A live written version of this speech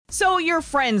So your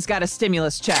friends got a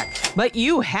stimulus check, but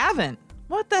you haven't.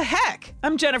 What the heck?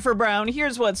 I'm Jennifer Brown.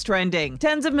 Here's what's trending.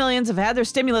 Tens of millions have had their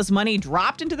stimulus money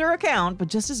dropped into their account, but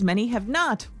just as many have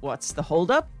not. What's the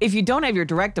holdup? If you don't have your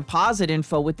direct deposit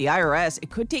info with the IRS, it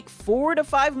could take 4 to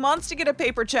 5 months to get a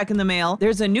paper check in the mail.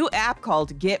 There's a new app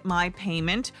called Get My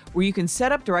Payment where you can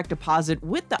set up direct deposit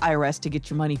with the IRS to get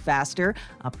your money faster,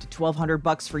 up to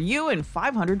 $1,200 for you and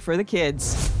 $500 for the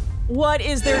kids. What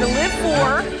is there to live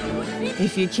for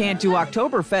if you can't do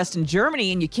Oktoberfest in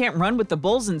Germany and you can't run with the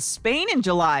Bulls in Spain in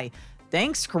July?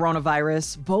 Thanks,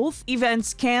 coronavirus. Both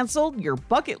events canceled. Your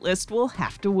bucket list will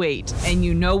have to wait. And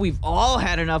you know we've all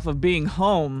had enough of being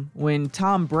home when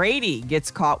Tom Brady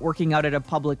gets caught working out at a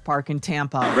public park in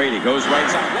Tampa. Brady goes right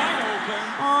side.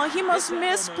 Oh, he must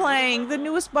miss playing. The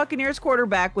newest Buccaneers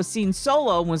quarterback was seen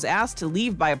solo and was asked to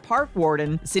leave by a park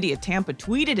warden. The city of Tampa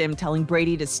tweeted him telling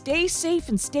Brady to stay safe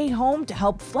and stay home to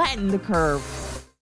help flatten the curve.